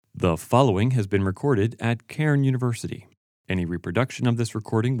The following has been recorded at Cairn University. Any reproduction of this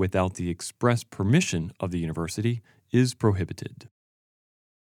recording without the express permission of the university is prohibited.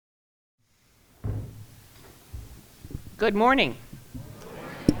 Good morning.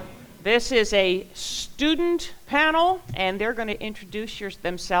 This is a student panel, and they're going to introduce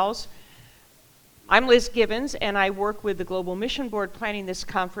themselves. I'm Liz Gibbons, and I work with the Global Mission Board planning this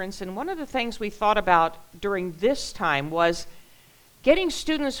conference, and one of the things we thought about during this time was getting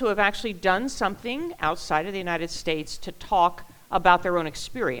students who have actually done something outside of the United States to talk about their own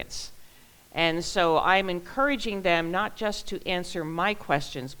experience. And so I'm encouraging them not just to answer my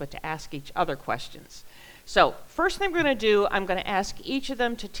questions, but to ask each other questions. So first thing we're going to do, I'm going to ask each of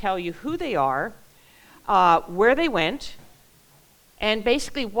them to tell you who they are, where they went, and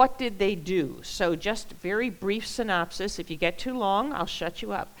basically what did they do. So just very brief synopsis. If you get too long, I'll shut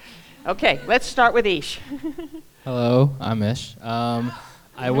you up. Okay, let's start with Ish. Hello, I'm Ish.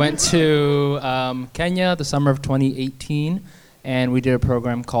 I went to Kenya the summer of 2018, and we did a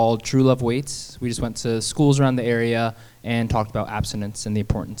program called True Love Waits. We just went to schools around the area and talked about abstinence and the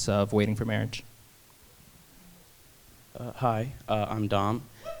importance of waiting for marriage. Hi, I'm Dom.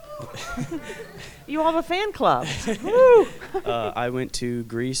 You all have a fan club. Woo! I went to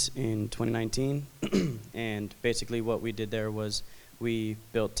Greece in 2019, and basically what we did there was we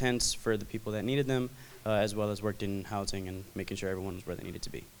built tents for the people that needed them, as well as worked in housing and making sure everyone was where they needed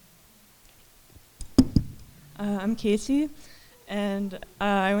to be. I'm Casey, and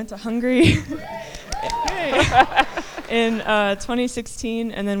I went to Hungary in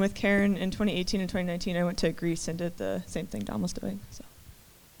 2016, and then with Karen in 2018 and 2019, I went to Greece and did the same thing Dom was doing. So.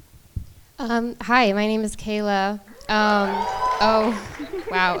 Hi, my name is Kayla. Oh,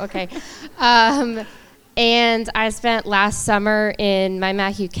 wow, okay. And I spent last summer in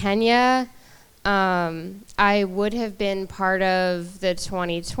Maimahiu, Kenya. I would have been part of the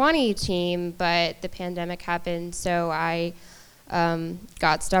 2020 team, but the pandemic happened, so I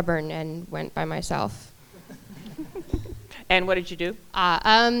got stubborn and went by myself. And what did you do?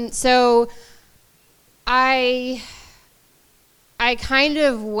 So I kind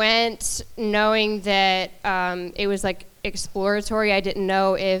of went knowing that it was like exploratory. I didn't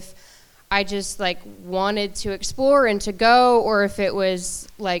know if I just like wanted to explore and to go, or if it was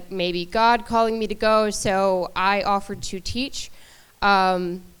like maybe God calling me to go. So I offered to teach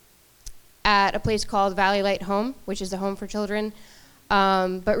at a place called Valley Light Home, which is a home for children.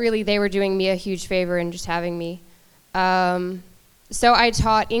 But really they were doing me a huge favor in just having me. So I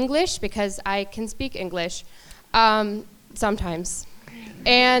taught English because I can speak English sometimes.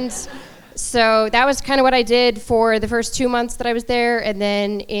 And so that was kind of what I did for the first 2 months that I was there. And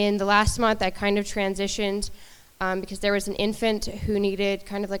then in the last month, I kind of transitioned because there was an infant who needed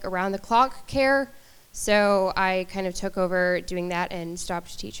kind of like around-the-clock care. So I kind of took over doing that and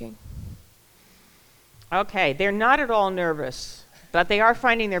stopped teaching. Okay, they're not at all nervous, but they are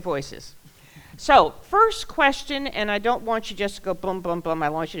finding their voices. So first question, and I don't want you just to go boom, boom, boom. I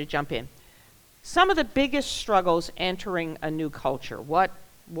want you to jump in. Some of the biggest struggles entering a new culture. What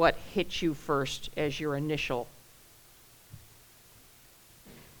hit you first as your initial?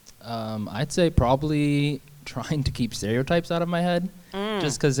 I'd say probably trying to keep stereotypes out of my head,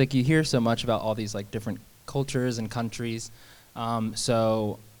 just because like you hear so much about all these like different cultures and countries.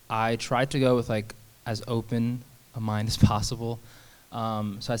 So I tried to go with like as open a mind as possible.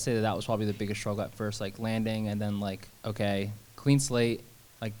 So I'd say that was probably the biggest struggle at first, like landing and then like, okay, clean slate,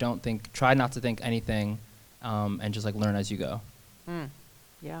 like try not to think anything, and just like learn as you go.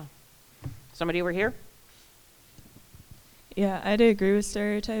 Yeah. Somebody over here? Yeah, I'd agree with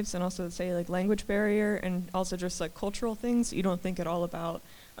stereotypes and also say like language barrier and also just like cultural things you don't think at all about,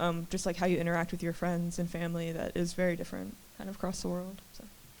 just like how you interact with your friends and family that is very different kind of across the world. So.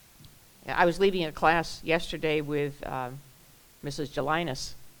 Yeah, I was leaving a class yesterday with Mrs.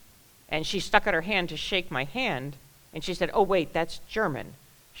 Jelinas, and she stuck out her hand to shake my hand, and she said, "Oh, wait, that's German."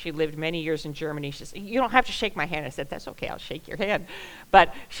 She lived many years in Germany. She said, "You don't have to shake my hand." I said, "That's okay, I'll shake your hand."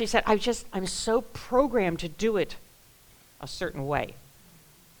 But she said, I'm so programmed to do it a certain way.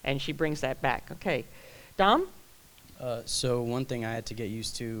 And she brings that back. Okay. Dom? So one thing I had to get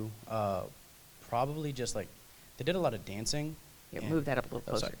used to, probably just like, they did a lot of dancing. Yeah, move that up a little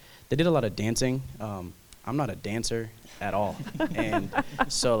closer. Sorry. They did a lot of dancing. I'm not a dancer at all. And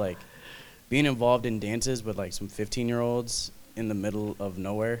so like being involved in dances with like some 15-year-olds in the middle of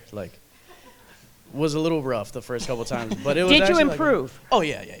nowhere, like, was a little rough the first couple times, but it was. Did you actually improve? Like, oh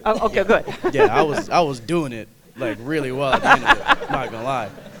yeah. Oh, okay, good. Yeah, I was doing it like really well at the end of it. I'm not gonna lie,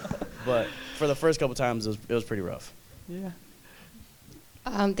 but for the first couple times it was pretty rough. Yeah.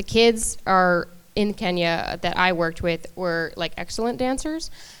 The kids are in Kenya that I worked with were like excellent dancers,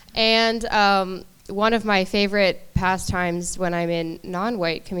 And one of my favorite pastimes when I'm in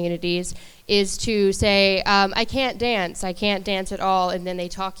non-white communities is to say, I can't dance at all, and then they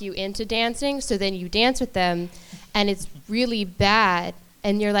talk you into dancing, so then you dance with them, and it's really bad,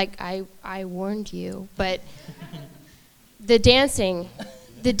 and you're like, I warned you, but the dancing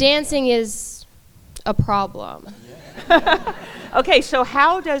is a problem. Okay, so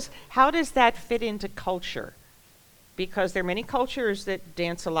how does that fit into culture? Because there are many cultures that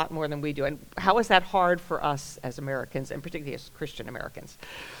dance a lot more than we do. And how is that hard for us as Americans, and particularly as Christian Americans?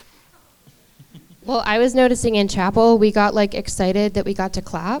 Well, I was noticing in chapel, we got like excited that we got to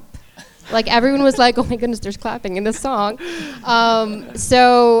clap. Like everyone was like, oh my goodness, there's clapping in this song.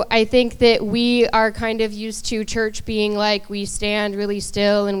 So I think that we are kind of used to church being like, we stand really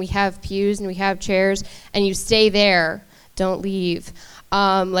still and we have pews and we have chairs and you stay there, don't leave.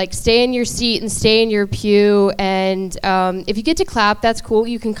 Like stay in your seat and stay in your pew, and if you get to clap, that's cool.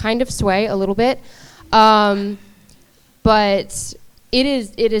 You can kind of sway a little bit, but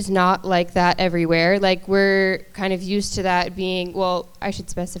it is not like that everywhere. Like we're kind of used to that being. Well, I should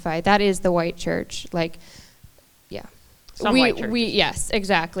specify that is the white church. Like, yeah, Some white churches. Yes,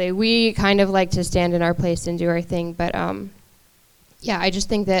 exactly. We kind of like to stand in our place and do our thing, but yeah, I just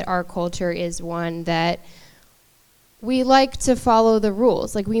think that our culture is one that. We like to follow the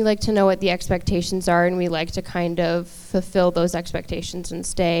rules. Like we like to know what the expectations are, and we like to kind of fulfill those expectations and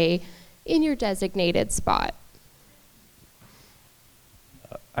stay in your designated spot.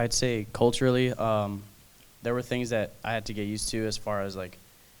 I'd say culturally, there were things that I had to get used to as far as like,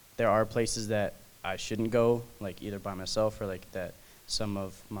 there are places that I shouldn't go, like either by myself or like that some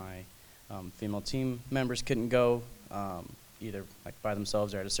of my female team members couldn't go, either like by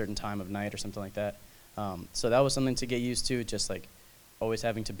themselves or at a certain time of night or something like that. So that was something to get used to, just like always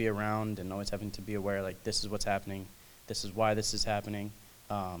having to be around and always having to be aware, like this is what's happening, this is why this is happening,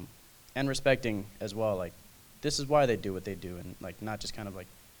 and respecting as well, like this is why they do what they do, and like not just kind of like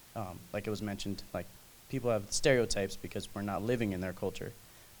it was mentioned, like people have stereotypes because we're not living in their culture.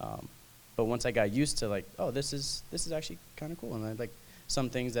 But once I got used to like, oh, this is actually kind of cool, and I, like some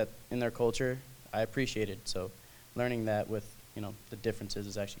things that in their culture I appreciated. So learning that with the differences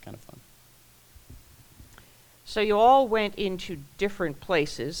is actually kind of fun. So you all went into different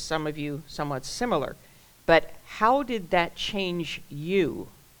places, some of you somewhat similar, but how did that change you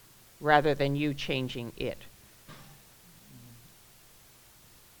rather than you changing it?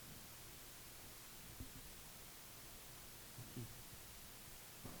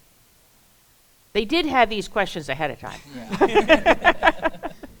 They did have these questions ahead of time.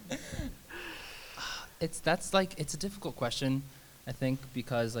 Yeah. It's a difficult question, I think,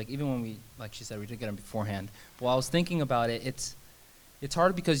 because like even when we, like she said, we did get them beforehand. While I was thinking about it, it's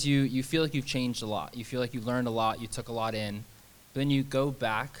hard because you feel like you've changed a lot. You feel like you learned a lot, you took a lot in. But then you go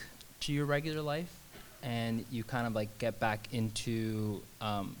back to your regular life and you kind of like get back into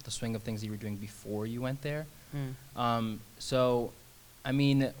the swing of things that you were doing before you went there. So, I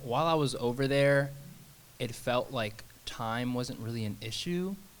mean, while I was over there, it felt like time wasn't really an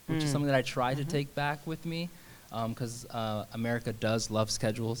issue, which is something that I tried to take back with me. Because America does love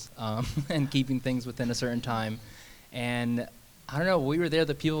schedules and keeping things within a certain time. And I don't know, we were there,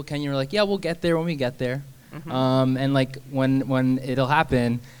 the people of Kenya were like, yeah, we'll get there when we get there. And like when it'll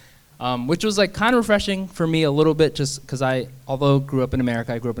happen, which was like kind of refreshing for me a little bit, just because although grew up in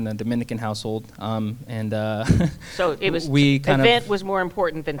America, I grew up in a Dominican household. So it was, event was more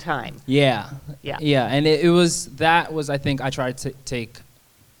important than time. Yeah. Yeah. And that was, I think, I tried to take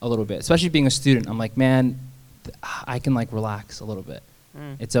a little bit, especially being a student. I'm like, man, I can like relax a little bit.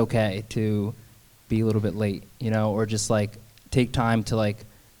 It's okay to be a little bit late, or just like take time to like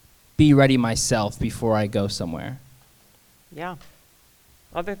be ready myself before I go somewhere. Yeah.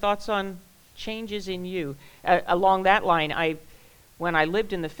 Other thoughts on changes in you? Along that line, when I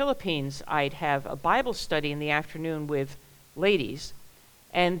lived in the Philippines, I'd have a Bible study in the afternoon with ladies,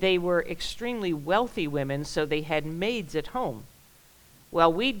 and they were extremely wealthy women, so they had maids at home.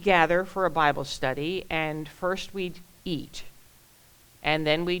 Well, we'd gather for a Bible study, and first we'd eat, and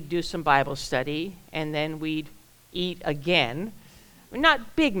then we'd do some Bible study, and then we'd eat again.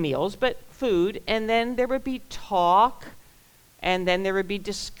 Not big meals, but food, and then there would be talk, and then there would be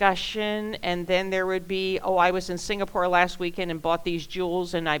discussion, and then there would be, oh, I was in Singapore last weekend and bought these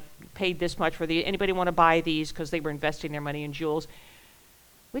jewels, and I paid this much for these. Anybody want to buy these? Because they were investing their money in jewels.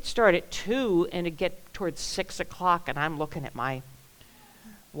 We'd start at 2, and it'd get towards 6 o'clock, and I'm looking at my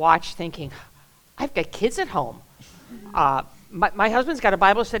watch thinking, I've got kids at home. My husband's got a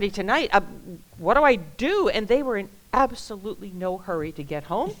Bible study tonight. What do I do? And they were in absolutely no hurry to get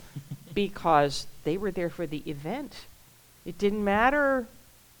home because they were there for the event. It didn't matter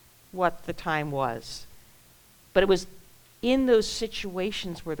what the time was. But it was in those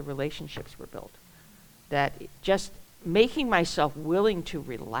situations where the relationships were built, that just making myself willing to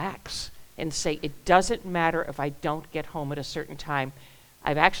relax and say, it doesn't matter if I don't get home at a certain time.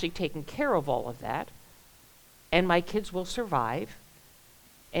 I've actually taken care of all of that, and my kids will survive,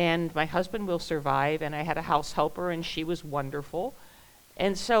 and my husband will survive, and I had a house helper, and she was wonderful.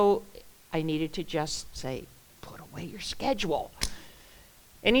 And so I needed to just say, put away your schedule.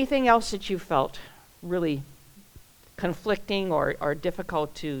 Anything else that you felt really conflicting or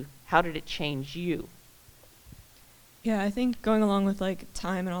difficult to, how did it change you? Yeah, I think going along with like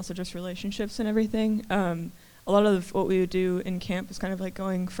time and also just relationships and everything, a lot of what we would do in camp is kind of like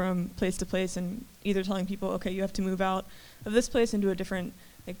going from place to place and either telling people, okay, you have to move out of this place into a different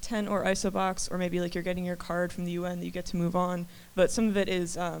like tent or ISO box, or maybe like you're getting your card from the UN that you get to move on. But some of it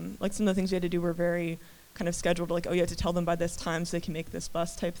is like some of the things we had to do were very kind of scheduled, like, oh, you have to tell them by this time so they can make this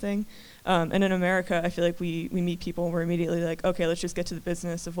bus type thing. And in America, I feel like we meet people and we're immediately like, okay, let's just get to the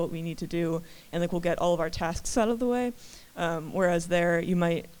business of what we need to do, and like we'll get all of our tasks out of the way. Whereas there, you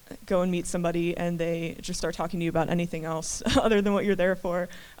might go and meet somebody and they just start talking to you about anything else other than what you're there for.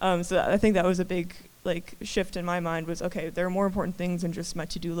 So I think that was a big like shift in my mind, was, okay, there are more important things than just my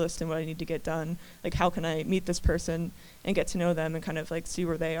to-do list and what I need to get done. Like, how can I meet this person and get to know them and kind of like see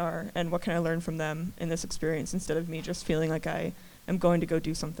where they are, and what can I learn from them in this experience, instead of me just feeling like I am going to go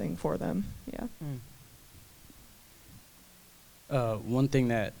do something for them. Yeah. One thing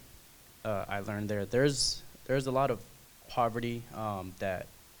that I learned there's a lot of poverty that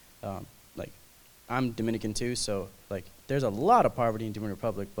like, I'm Dominican too, so like there's a lot of poverty in Dominican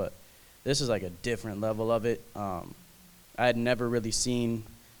Republic, but this is like a different level of it. I had never really seen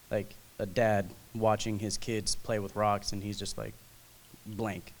like a dad watching his kids play with rocks and he's just like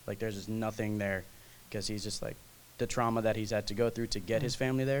blank. Like, there's just nothing there, because he's just like, the trauma that he's had to go through to get his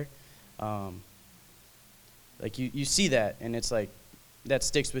family there. Like you see that, and it's like, that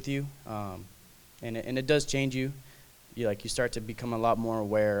sticks with you, and it does change you. You start to become a lot more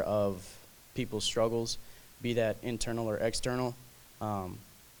aware of people's struggles, be that internal or external.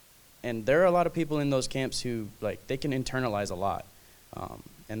 And there are a lot of people in those camps who, like, they can internalize a lot.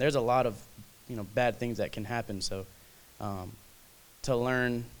 And there's a lot of, bad things that can happen. So to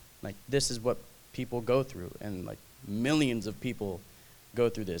learn, like, this is what people go through, and, like, millions of people go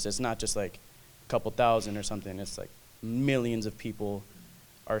through this. It's not just, like, a couple thousand or something. It's, like, millions of people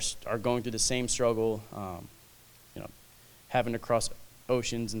are going through the same struggle, having to cross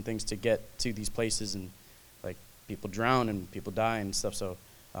oceans and things to get to these places, and, like, people drown and people die and stuff. So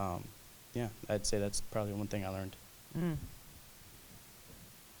yeah, I'd say that's probably one thing I learned.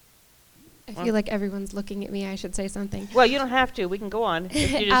 I feel like everyone's looking at me. I should say something. Well, you don't have to. We can go on.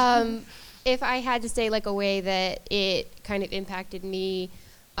 If you just if I had to say like a way that it kind of impacted me,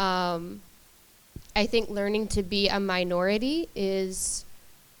 I think learning to be a minority is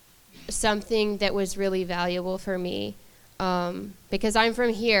something that was really valuable for me, because I'm from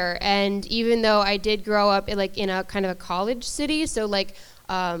here, and even though I did grow up in a kind of a college city, so like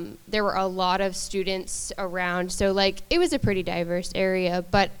there were a lot of students around, so like it was a pretty diverse area,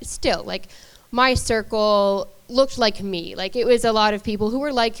 but still, like, my circle looked like me. Like, it was a lot of people who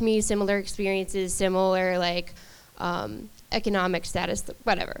were like me, similar experiences, similar like economic status,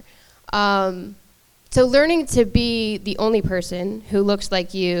 whatever. So learning to be the only person who looks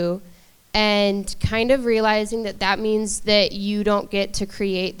like you, and kind of realizing that means that you don't get to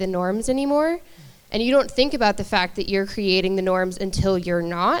create the norms anymore. And you don't think about the fact that you're creating the norms until you're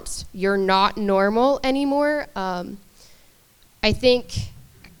not normal anymore. I think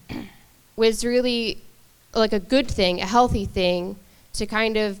was really like a good thing, a healthy thing, to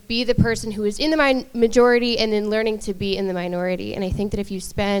kind of be the person who is in the majority and then learning to be in the minority. And I think that if you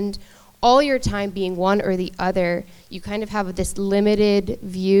spend all your time being one or the other, you kind of have this limited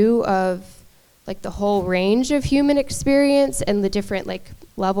view of like the whole range of human experience and the different like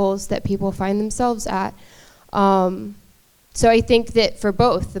levels that people find themselves at. So I think that for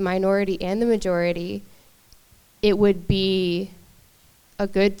both the minority and the majority, it would be a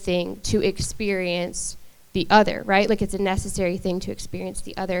good thing to experience the other, right? Like, it's a necessary thing to experience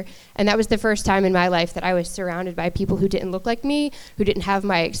the other. And that was the first time in my life that I was surrounded by people who didn't look like me, who didn't have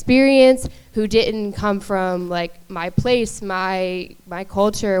my experience, who didn't come from like my place, my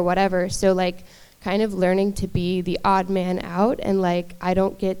culture, whatever. So like, kind of learning to be the odd man out, and like, I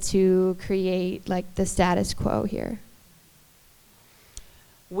don't get to create like the status quo here.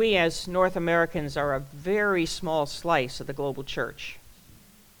 We as North Americans are a very small slice of the global church.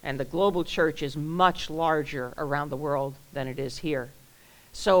 And the global church is much larger around the world than it is here.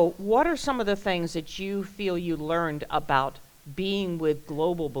 So what are some of the things that you feel you learned about being with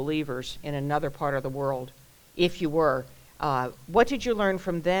global believers in another part of the world, if you were. What did you learn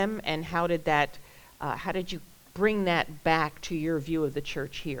from them, and how did you bring that back to your view of the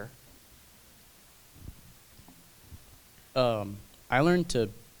church here? I learned to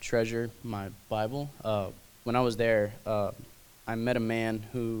treasure my Bible. When I was there, I met a man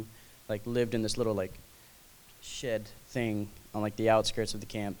who lived in this little shed thing on the outskirts of the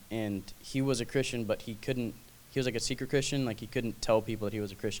camp, and he was a Christian, but he was a secret Christian. He couldn't tell people that he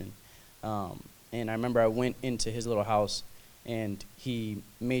was a Christian. And I remember I went into his little house, and he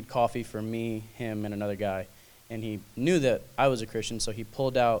made coffee for me, him, and another guy. And he knew that I was a Christian, so he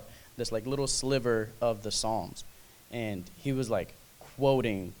pulled out this little sliver of the Psalms, and he was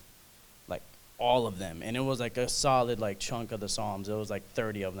quoting all of them, and it was a solid chunk of the Psalms. It was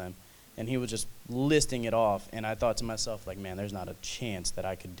 30 of them, and he was just listing it off. And I thought to myself, man, there's not a chance that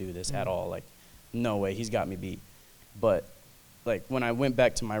I could do this at all. No way, he's got me beat. But when I went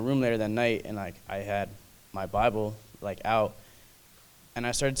back to my room later that night, and I had my Bible out, and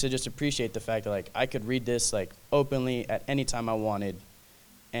I started to just appreciate the fact that I could read this openly at any time I wanted,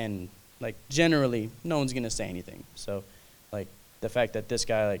 and generally no one's gonna say anything. So the fact that this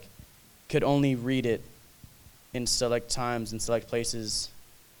guy could only read it in select times and select places,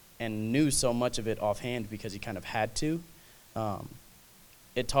 and knew so much of it offhand because he kind of had to,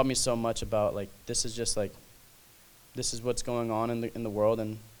 it taught me so much about this is just this is what's going on in the world,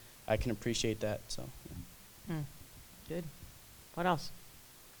 and I can appreciate that. So Good. What else?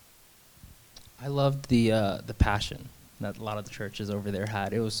 I loved the passion that a lot of the churches over there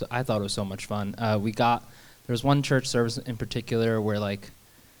had. I thought it was so much fun. There was one church service in particular where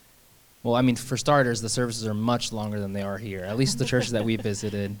for starters, the services are much longer than they are here. At least the churches that we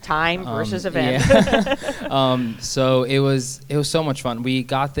visited. Time versus event. Yeah. So it was so much fun. We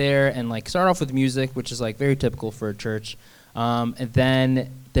got there and started off with music, which is very typical for a church. And then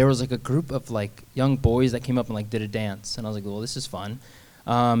there was a group of young boys that came up and did a dance, and I was well, this is fun.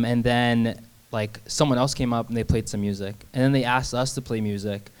 And then someone else came up and they played some music, and then they asked us to play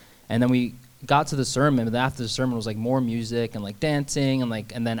music, and then we got to the sermon, and after the sermon was more music and dancing,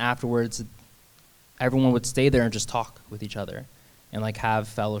 and then afterwards everyone would stay there and just talk with each other and have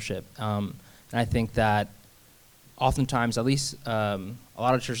fellowship. And I think that oftentimes, at least a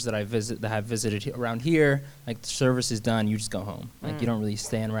lot of churches that have visited around here, the service is done, you just go home. You don't really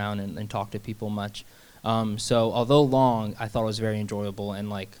stand around and talk to people much. So although long, I thought it was very enjoyable,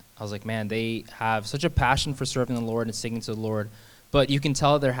 and I was man, they have such a passion for serving the Lord and singing to the Lord, but you can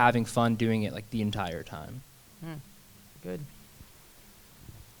tell they're having fun doing it the entire time. Good.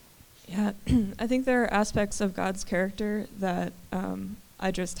 Yeah, I think there are aspects of God's character that I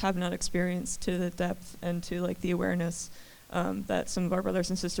just have not experienced to the depth and to the awareness that some of our brothers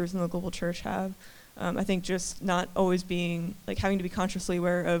and sisters in the global church have. I think just not always being having to be consciously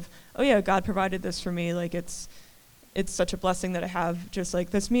aware of, oh yeah, God provided this for me. It's such a blessing that I have just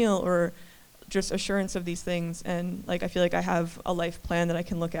this meal, or just assurance of these things. And I feel I have a life plan that I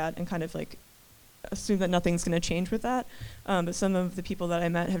can look at and kind of assume that nothing's going to change with that. But some of the people that I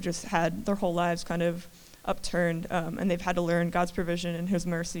met have just had their whole lives kind of upturned, and they've had to learn God's provision and his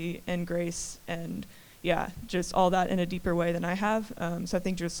mercy and grace, and just all that in a deeper way than I have. So I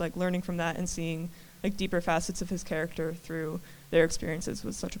think just learning from that and seeing deeper facets of his character through their experiences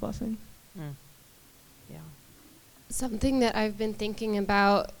was such a blessing. Yeah. Something that I've been thinking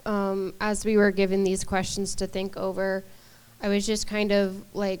about as we were given these questions to think over, I was just kind of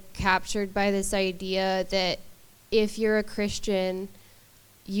captured by this idea that if you're a Christian,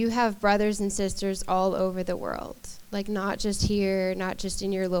 you have brothers and sisters all over the world, not just here, not just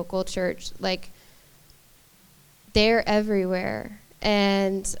in your local church, they're everywhere.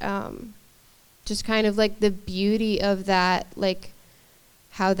 And just kind of the beauty of that,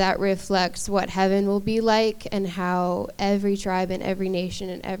 how that reflects what heaven will be like, and how every tribe and every nation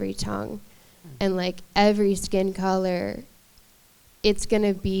and every tongue and every skin color, it's going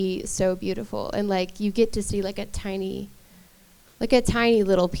to be so beautiful. And you get to see a tiny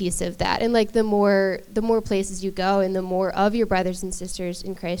little piece of that. And the more places you go, and the more of your brothers and sisters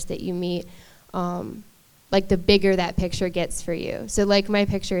in Christ that you meet, the bigger that picture gets for you. So my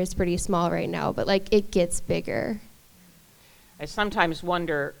picture is pretty small right now, but it gets bigger. I sometimes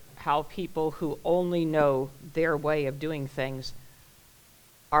wonder how people who only know their way of doing things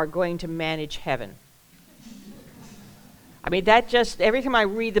are going to manage heaven. I mean, every time I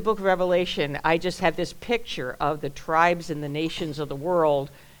read the book of Revelation, I just have this picture of the tribes and the nations of the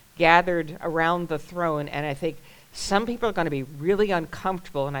world gathered around the throne, and I think some people are going to be really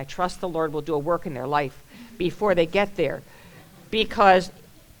uncomfortable, and I trust the Lord will do a work in their life before they get there, because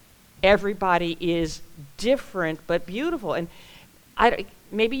everybody is different but beautiful. And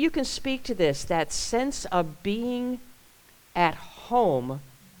maybe you can speak to this, that sense of being at home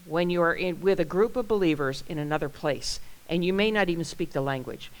when you're with a group of believers in another place, and you may not even speak the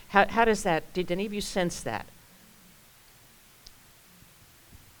language. How does that, did any of you sense that?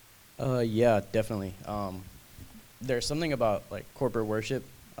 Yeah, definitely. There's something about like corporate worship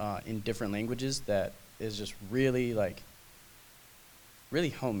in different languages that is just really really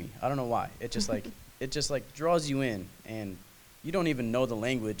homey. I don't know why. It just like draws you in, and you don't even know the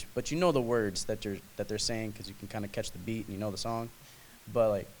language, but you know the words that they're saying because you can kind of catch the beat and you know the song. But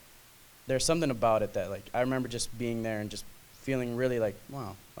like, there's something about it that like I remember just being there and just feeling really like,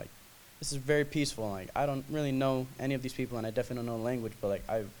 wow, like this is very peaceful. Like I don't really know any of these people, and I definitely don't know the language, but like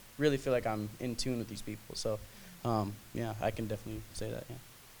I really feel like I'm in tune with these people. So yeah, I can definitely say that. Yeah.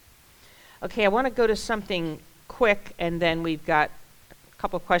 Okay, I want to go to something quick, and then we've got a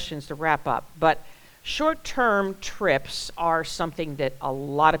couple of questions to wrap up. But short-term trips are something that a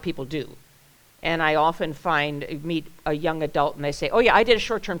lot of people do. And I often meet a young adult and they say, oh yeah, I did a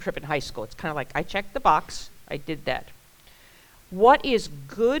short-term trip in high school. It's kind of like, I checked the box, I did that. What is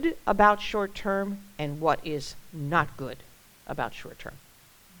good about short-term and what is not good about short-term?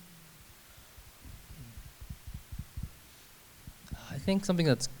 I think something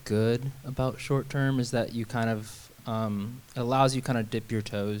that's good about short term is that you kind of it allows you kind of dip your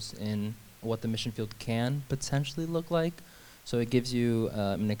toes in what the mission field can potentially look like. So it gives you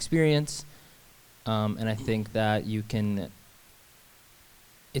an experience, and I think that you can.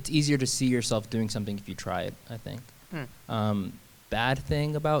 It's easier to see yourself doing something if you try it, I think. Bad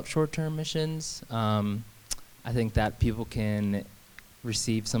thing about short-term missions, I think that people can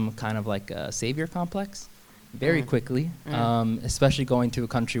receive some kind of like a savior complex very quickly, especially going to a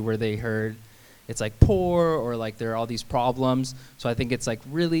country where they heard it's like poor or like there are all these problems. So I think it's like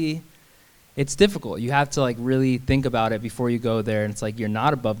really, it's difficult. You have to like really think about it before you go there. And it's like, you're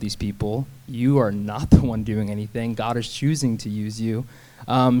not above these people. You are not the one doing anything. God is choosing to use you.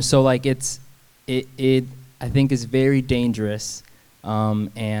 So like it I think is very dangerous. I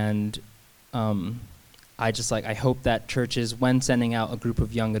hope that churches, when sending out a group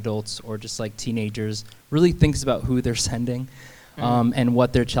of young adults or just like teenagers, really thinks about who they're sending, and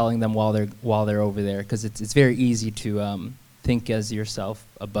what they're telling them while they're over there, because it's very easy to think as yourself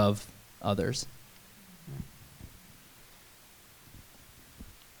above others.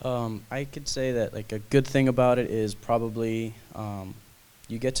 I could say that like a good thing about it is probably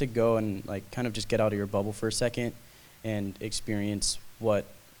you get to go and like kind of just get out of your bubble for a second and experience what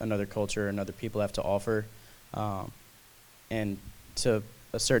another culture and other people have to offer, and to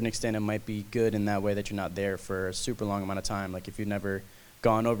a certain extent it might be good in that way that you're not there for a super long amount of time. Like if you've never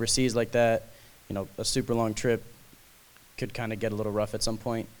gone overseas like that, you know, a super long trip could kind of get a little rough at some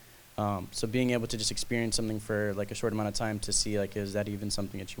point. So being able to just experience something for like a short amount of time to see like, is that even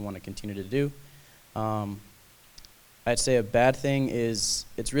something that you want to continue to do? I'd say a bad thing is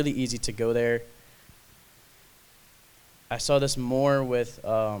it's really easy to go there. I saw this more with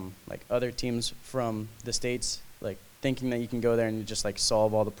like other teams from the States, like thinking that you can go there and you just like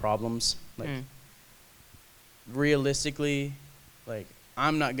solve all the problems. Like realistically, like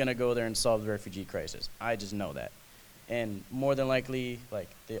I'm not gonna go there and solve the refugee crisis. I just know that. And more than likely, like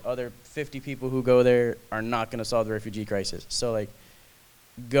the other 50 people who go there are not gonna solve the refugee crisis. So like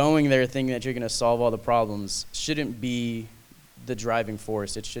going there thinking that you're gonna solve all the problems shouldn't be the driving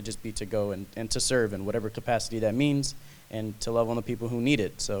force. It should just be to go and to serve in whatever capacity that means, and to love on the people who need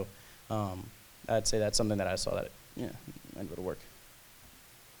it. So I'd say that's something that I saw that, I'd go to work.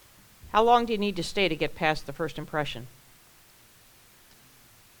 How long do you need to stay to get past the first impression?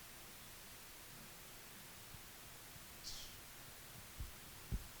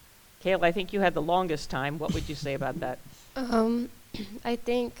 Kayla, I think you had the longest time. What would you say about that? I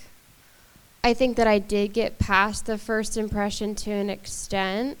think that I did get past the first impression to an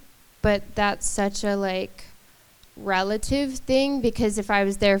extent, but that's such a like relative thing, because if I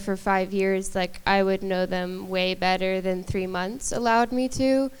was there for 5 years, like I would know them way better than 3 months allowed me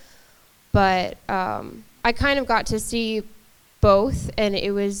to. But I kind of got to see both, and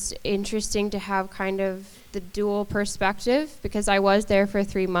it was interesting to have kind of the dual perspective, because I was there for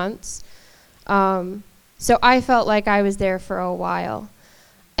 3 months. So I felt like I was there for a while.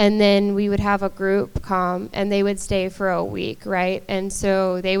 And then we would have a group come, and they would stay for a week, right? And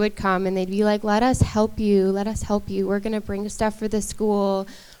so they would come, and they'd be like, let us help you. We're going to bring stuff for the school.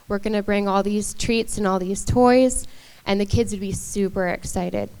 We're going to bring all these treats and all these toys. And the kids would be super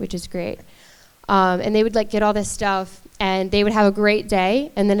excited, which is great. And they would like get all this stuff, and they would have a great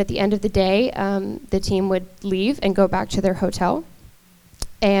day. And then at the end of the day, the team would leave and go back to their hotel.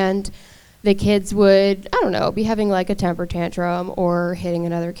 and the kids would, I don't know, be having like a temper tantrum or hitting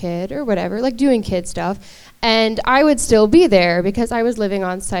another kid or whatever, like doing kid stuff. And I would still be there because I was living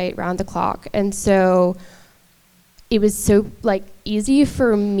on site round the clock. And so it was so like easy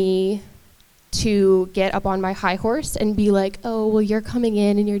for me to get up on my high horse and be like, oh, well, you're coming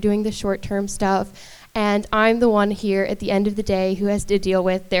in and you're doing the short-term stuff, and I'm the one here at the end of the day who has to deal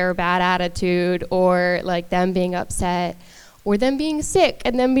with their bad attitude or like them being upset or them being sick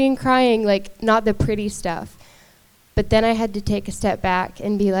and them being crying, like not the pretty stuff. But then I had to take a step back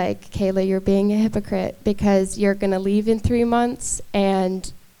and be like, Kayla, you're being a hypocrite because you're going to leave in 3 months,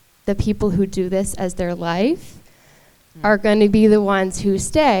 and the people who do this as their life are going to be the ones who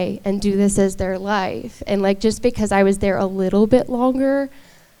stay and do this as their life. And like, just because I was there a little bit longer,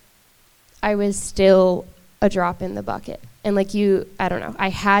 I was still a drop in the bucket. And like I don't know, I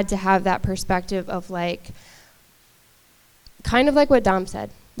had to have that perspective of like, kind of like what Dom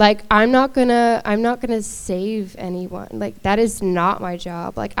said. Like, I'm not gonna save anyone. Like, that is not my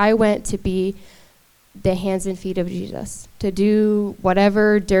job. Like, I went to be the hands and feet of Jesus, to do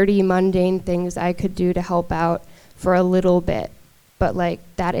whatever dirty, mundane things I could do to help out for a little bit. But like,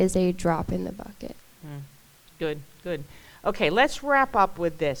 that is a drop in the bucket. Good, good. Okay, let's wrap up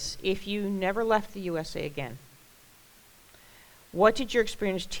with this. If you never left the USA again, what did your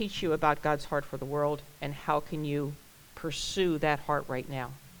experience teach you about God's heart for the world, and how can you pursue that heart right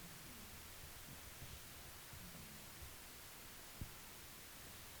now?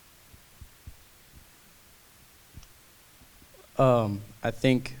 I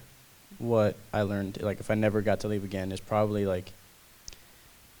think what I learned, like if I never got to leave again, is probably like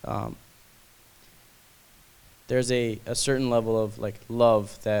there's a certain level of like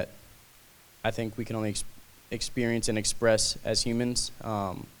love that I think we can only experience and express as humans,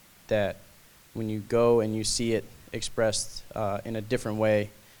 that when you go and you see it expressed in a different way,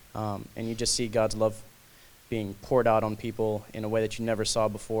 and you just see God's love being poured out on people in a way that you never saw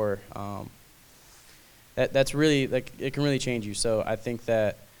before, that's really, like, it can really change you. So I think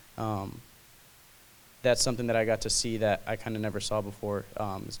that that's something that I got to see that I kind of never saw before,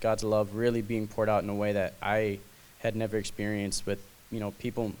 is God's love really being poured out in a way that I had never experienced, with, you know,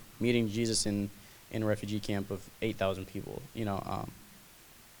 people meeting Jesus in a refugee camp of 8,000 people. You know,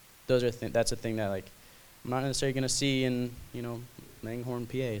 those are that's a thing that, like, I'm not necessarily going to see in, you know, Langhorne,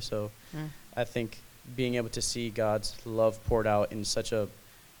 PA. So I think being able to see God's love poured out in such a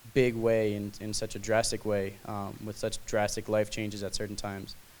big way and in such a drastic way, with such drastic life changes at certain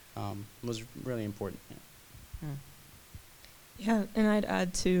times, was really important. Yeah, and I'd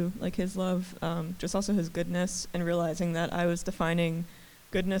add to like his love, just also his goodness, and realizing that I was defining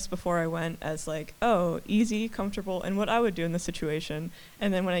goodness before I went as like, oh, easy, comfortable, and what I would do in this situation.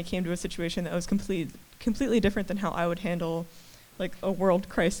 And then when I came to a situation that was completely different than how I would handle like a world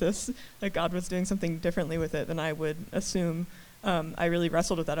crisis, like God was doing something differently with it than I would assume. I really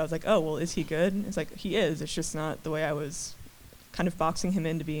wrestled with that. I was like, oh, well, is he good? It's like, he is. It's just not the way I was kind of boxing him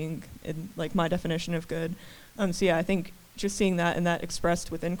into being in like my definition of good. So yeah, I think just seeing that and that expressed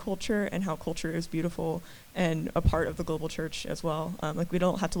within culture, and how culture is beautiful and a part of the global church as well. Like, we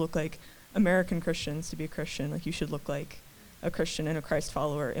don't have to look like American Christians to be a Christian. Like, you should look like a Christian and a Christ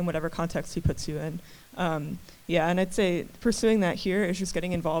follower in whatever context he puts you in. Yeah, and I'd say pursuing that here is just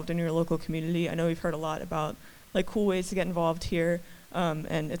getting involved in your local community. I know we've heard a lot about like cool ways to get involved here,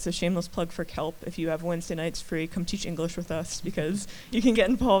 and it's a shameless plug for KELP. If you have Wednesday nights free, come teach English with us, because you can get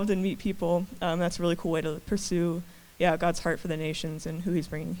involved and meet people. That's a really cool way to pursue, yeah, God's heart for the nations and who he's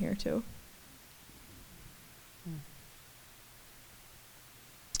bringing here too.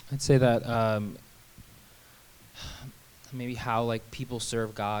 I'd say that maybe how like people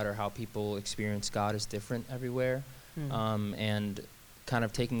serve God or how people experience God is different everywhere, and kind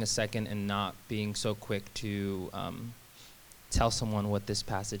of taking a second and not being so quick to tell someone what this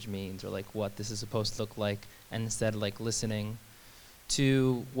passage means or like what this is supposed to look like, and instead like listening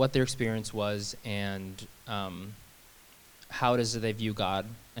to what their experience was and how does they view God,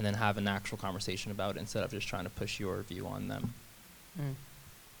 and then have an actual conversation about it instead of just trying to push your view on them.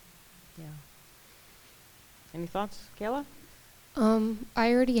 Yeah. Any thoughts, Kayla?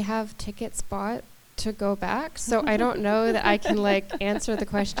 I already have tickets bought to go back, so I don't know that I can like answer the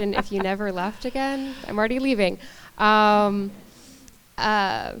question if you never left again. I'm already leaving. But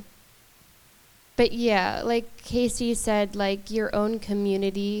yeah, like Casey said, like your own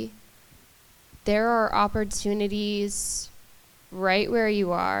community, there are opportunities right where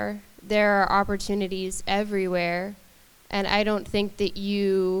you are. There are opportunities everywhere, and I don't think that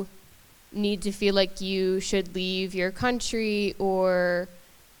you need to feel like you should leave your country or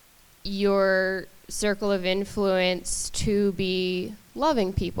your circle of influence to be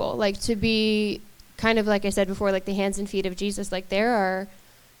loving people, like to be kind of like I said before, like the hands and feet of Jesus. Like there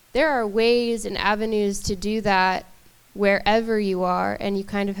are ways and avenues to do that wherever you are, and you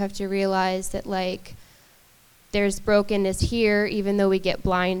kind of have to realize that like there's brokenness here, even though we get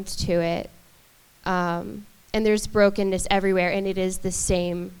blind to it, and there's brokenness everywhere, and it is the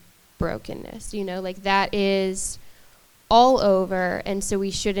same brokenness, you know, like that is all over. And so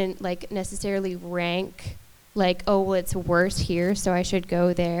we shouldn't like necessarily rank like, oh, well, it's worse here, so I should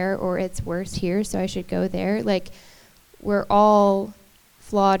go there, or it's worse here, so I should go there. Like, we're all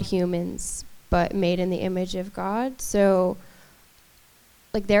flawed humans, but made in the image of God. So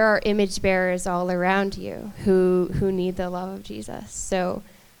like there are image bearers all around you who need the love of Jesus. So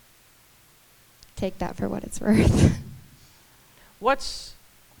take that for what it's worth. What's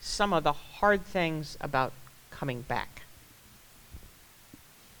some of the hard things about coming back?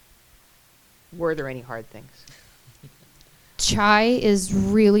 Were there any hard things? Chai is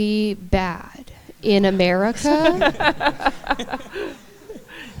really bad in America.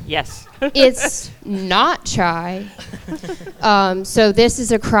 Yes. It's not chai. So this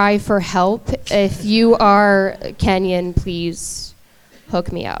is a cry for help. If you are Kenyan, please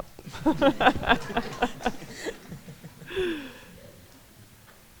hook me up.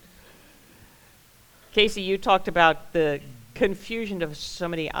 Casey, you talked about the confusion of so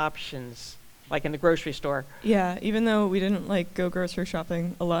many options, like in the grocery store. Yeah, even though we didn't like go grocery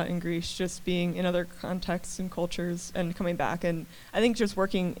shopping a lot in Greece, just being in other contexts and cultures and coming back, and I think just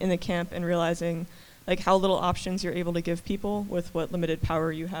working in the camp and realizing like how little options you're able to give people with what limited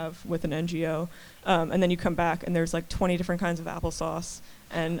power you have with an NGO, and then you come back and there's like 20 different kinds of applesauce,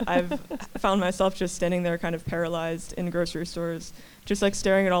 and I've found myself just standing there kind of paralyzed in grocery stores, just like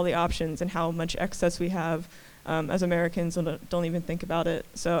staring at all the options and how much excess we have. As Americans, don't even think about it.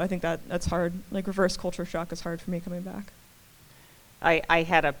 So I think that's hard. Like reverse culture shock is hard for me coming back. I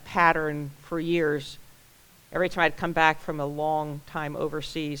had a pattern for years. Every time I'd come back from a long time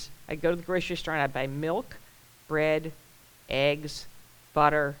overseas, I'd go to the grocery store and I'd buy milk, bread, eggs,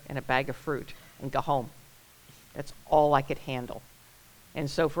 butter, and a bag of fruit and go home. That's all I could handle. And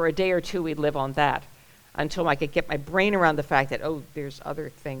so for a day or two, we'd live on that until I could get my brain around the fact that, oh, there's other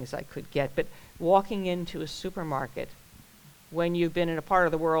things I could get. But walking into a supermarket when you've been in a part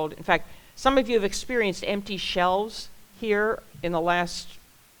of the world, in fact, some of you have experienced empty shelves here in the last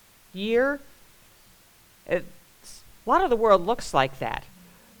year. A lot of the world looks like that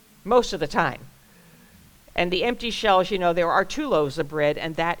most of the time. And the empty shelves, you know, there are 2 loaves of bread,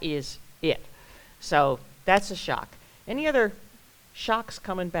 and that is it. So that's a shock. Any other shocks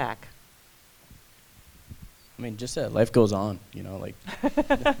coming back? I mean, just that life goes on, you know, like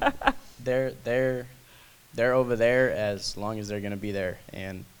they're over there as long as they're going to be there.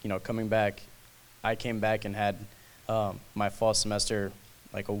 And, you know, coming back, I came back and had my fall semester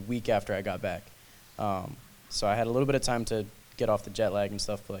like a week after I got back. So I had a little bit of time to get off the jet lag and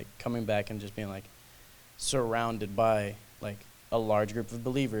stuff, but like coming back and just being like surrounded by like a large group of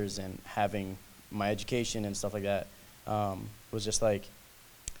believers and having my education and stuff like that was just like,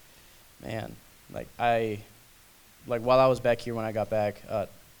 man, like while I was back here when I got back,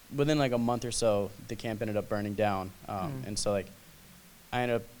 within like a month or so, the camp ended up burning down. And so like I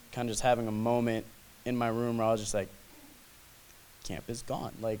ended up kind of just having a moment in my room where I was just like, camp is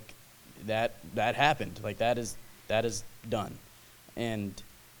gone. Like that happened. Like that is done. And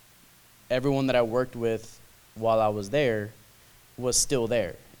everyone that I worked with while I was there was still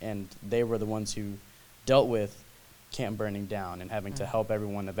there. And they were the ones who dealt with camp burning down and having to help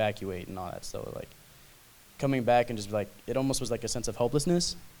everyone evacuate and all that. So like coming back and just like, it almost was like a sense of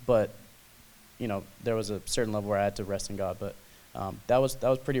hopelessness, but you know, there was a certain level where I had to rest in God, but that was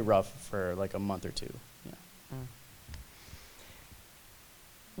pretty rough for like a month or two. Yeah.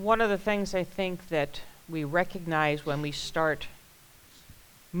 One of the things I think that we recognize when we start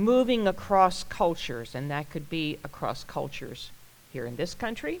moving across cultures, and that could be across cultures here in this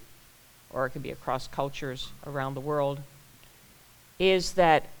country, or it could be across cultures around the world, is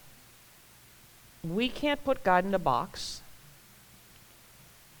that we can't put God in a box.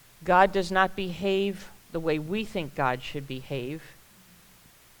 God does not behave the way we think God should behave.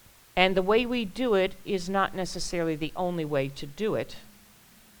 And the way we do it is not necessarily the only way to do it.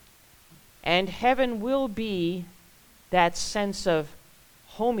 And heaven will be that sense of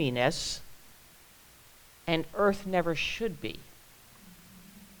hominess, and earth never should be.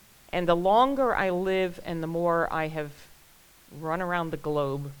 And the longer I live and the more I have run around the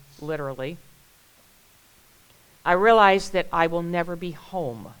globe, literally, I realize that I will never be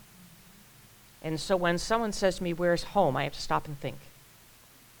home. And so when someone says to me, "Where's home?" I have to stop and think.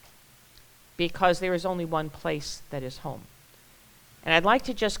 Because there is only one place that is home. And I'd like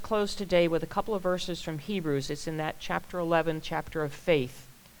to just close today with a couple of verses from Hebrews. It's in that chapter 11, chapter of faith.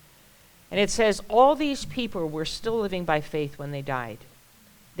 And it says, all these people were still living by faith when they died.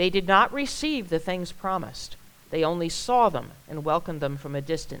 They did not receive the things promised. They only saw them and welcomed them from a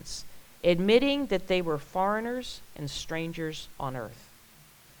distance, admitting that they were foreigners and strangers on earth.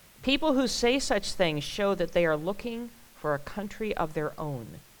 People who say such things show that they are looking for a country of their own.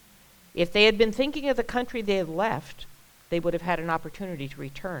 If they had been thinking of the country they had left, they would have had an opportunity to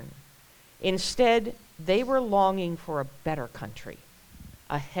return. Instead, they were longing for a better country,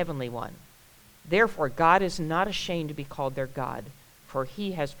 a heavenly one. Therefore, God is not ashamed to be called their God, for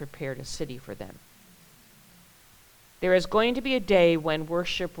he has prepared a city for them. There is going to be a day when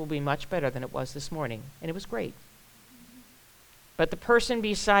worship will be much better than it was this morning, and it was great. But the person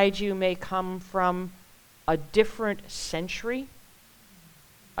beside you may come from a different century,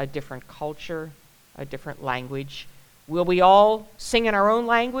 a different culture, a different language. Will we all sing in our own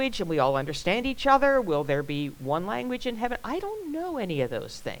language and we all understand each other? Will there be one language in heaven? I don't know any of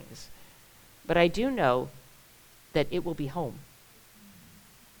those things. But I do know that it will be home,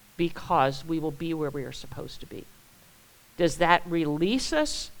 because we will be where we are supposed to be. Does that release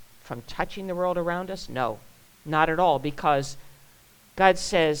us from touching the world around us? No, not at all, because God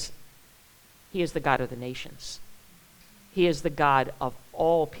says he is the God of the nations. He is the God of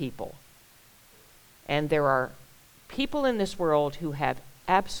all people. And there are people in this world who have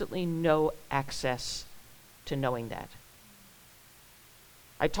absolutely no access to knowing that.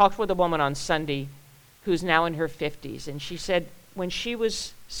 I talked with a woman on Sunday who's now in her 50s, and she said when she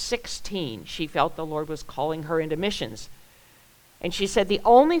was 16, she felt the Lord was calling her into missions. And she said, the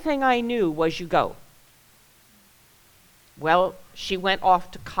only thing I knew was you go. Well, she went off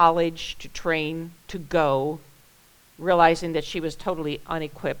to college to train, to go, realizing that she was totally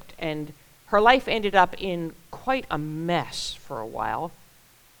unequipped. And her life ended up in quite a mess for a while.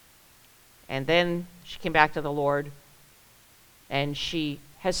 And then she came back to the Lord, and she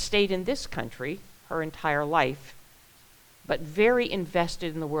has stayed in this country her entire life, but very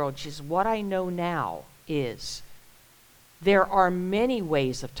invested in the world. She says, what I know now is there are many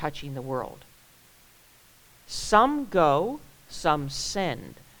ways of touching the world. Some go, some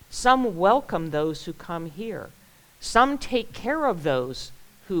send. Some welcome those who come here. Some take care of those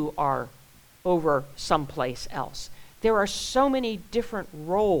who are over someplace else. There are so many different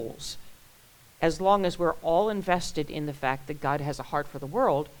roles, as long as we're all invested in the fact that God has a heart for the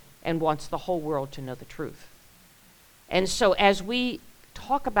world and wants the whole world to know the truth. And so as we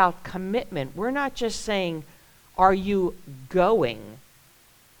talk about commitment, we're not just saying, are you going,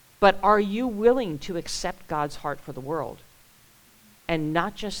 but are you willing to accept God's heart for the world and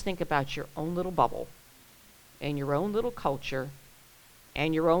not just think about your own little bubble and your own little culture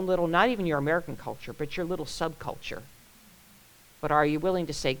and your own little, not even your American culture, but your little subculture. But are you willing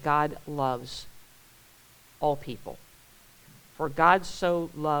to say God loves all people? For God so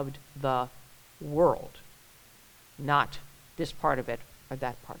loved the world, not this part of it or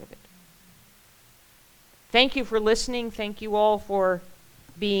that part of it. Thank you for listening. Thank you all for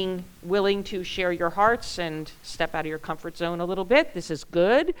being willing to share your hearts and step out of your comfort zone a little bit. This is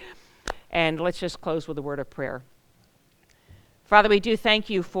good. And let's just close with a word of prayer. Father, we do thank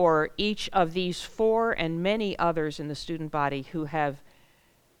you for each of these 4 and many others in the student body who have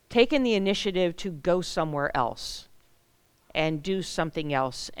taken the initiative to go somewhere else and do something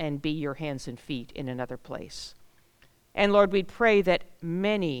else and be your hands and feet in another place. And Lord, we pray that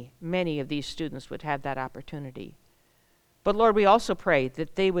many, many of these students would have that opportunity. But Lord, we also pray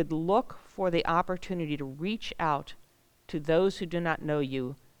that they would look for the opportunity to reach out to those who do not know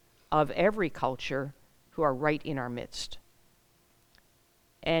you of every culture who are right in our midst.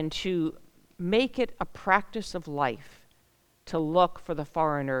 And to make it a practice of life to look for the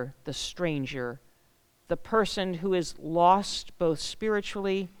foreigner, the stranger, the person who is lost both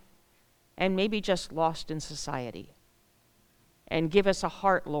spiritually and maybe just lost in society. And give us a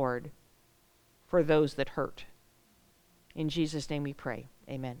heart, Lord, for those that hurt. In Jesus' name we pray.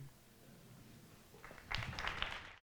 Amen.